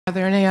Are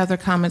there any other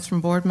comments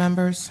from board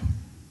members?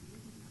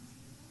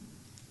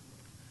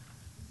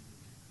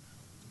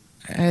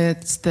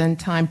 It's then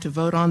time to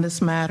vote on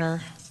this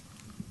matter.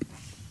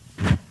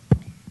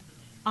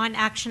 On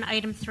action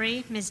item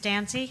 3, Ms.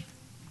 Dancy.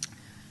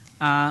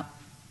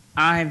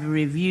 I've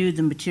reviewed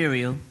the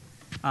material,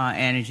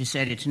 and as you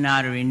said, it's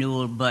not a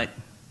renewal, but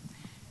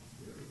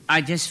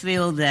I just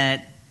feel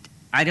that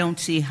I don't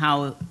see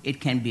how it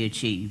can be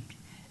achieved,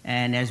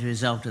 and as a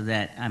result of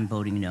that, I'm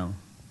voting no.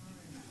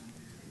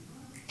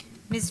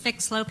 Ms.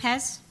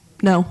 Fix-Lopez.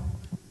 No.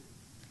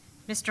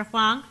 Mr.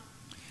 Huang.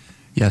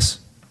 Yes.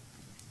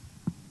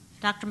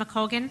 Dr.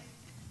 McColgan.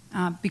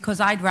 Because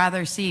I'd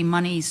rather see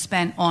money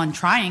spent on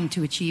trying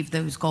to achieve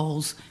those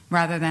goals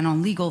rather than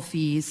on legal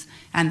fees,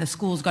 and the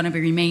school's going to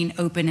remain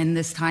open in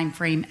this time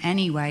frame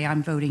anyway,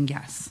 I'm voting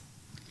yes.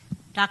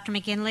 Dr.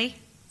 McGinley.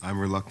 I'm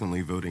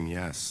reluctantly voting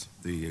yes.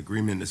 The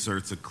agreement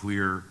asserts a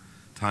clear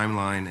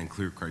timeline and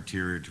clear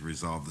criteria to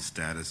resolve the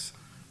status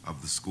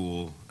of the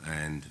school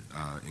and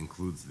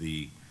includes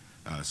the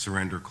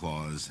surrender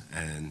clause,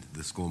 and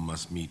the school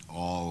must meet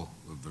all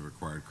of the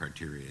required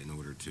criteria in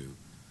order to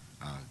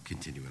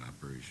continue in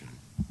operation.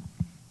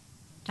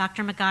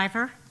 Dr.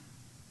 McIver.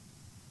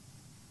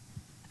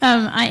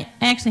 I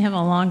actually have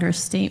a longer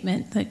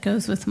statement that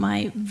goes with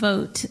my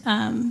vote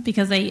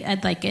because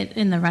I'd like it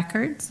in the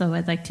record, so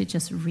I'd like to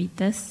just read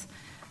this.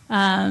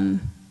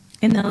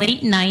 In the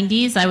late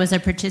 90s, I was a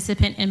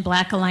participant in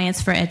Black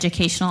Alliance for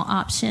Educational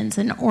Options,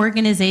 an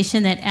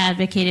organization that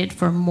advocated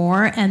for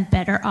more and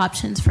better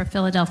options for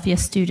Philadelphia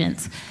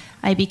students.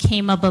 I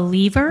became a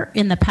believer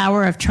in the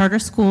power of charter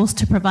schools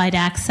to provide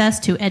access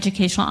to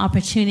educational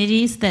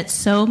opportunities that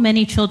so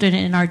many children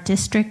in our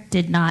district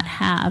did not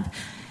have.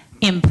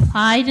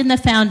 Implied in the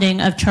founding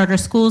of charter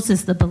schools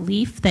is the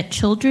belief that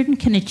children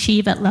can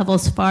achieve at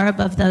levels far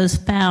above those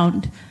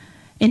found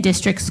in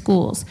district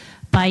schools.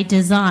 By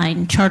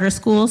design, charter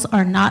schools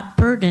are not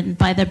burdened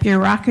by the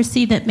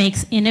bureaucracy that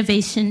makes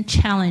innovation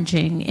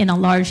challenging in a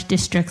large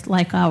district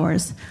like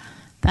ours.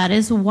 That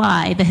is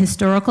why the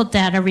historical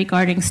data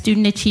regarding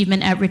student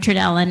achievement at Richard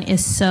Allen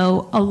is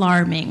so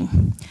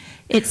alarming.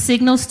 It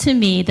signals to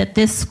me that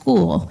this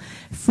school,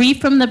 free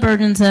from the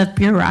burdens of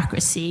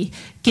bureaucracy,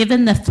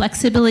 given the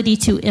flexibility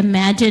to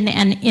imagine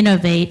and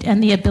innovate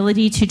and the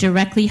ability to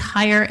directly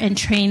hire and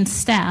train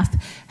staff,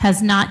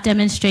 has not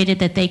demonstrated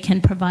that they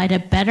can provide a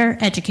better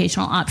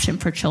educational option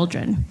for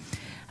children.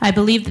 I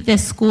believe that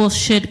this school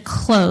should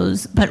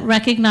close, but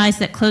recognize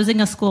that closing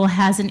a school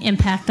has an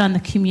impact on the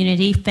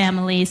community,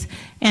 families,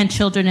 and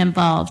children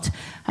involved.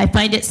 I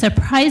find it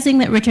surprising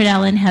that Richard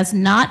Allen has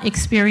not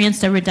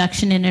experienced a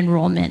reduction in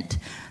enrollment.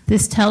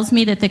 This tells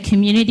me that the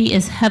community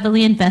is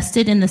heavily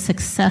invested in the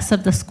success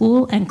of the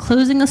school, and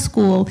closing a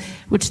school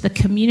which the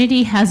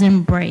community has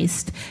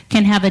embraced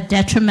can have a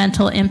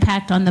detrimental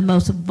impact on the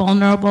most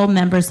vulnerable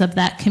members of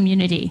that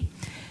community.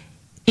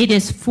 It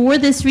is for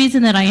this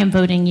reason that I am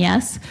voting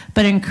yes,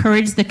 but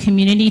encourage the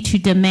community to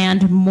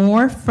demand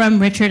more from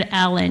Richard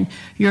Allen.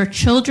 Your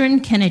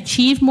children can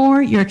achieve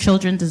more, your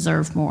children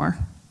deserve more.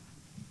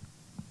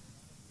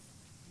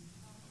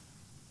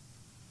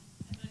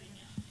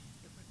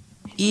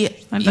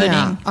 I'm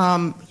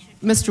voting.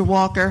 Mr.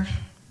 Walker.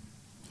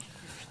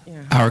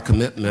 Our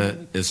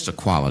commitment is to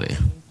quality.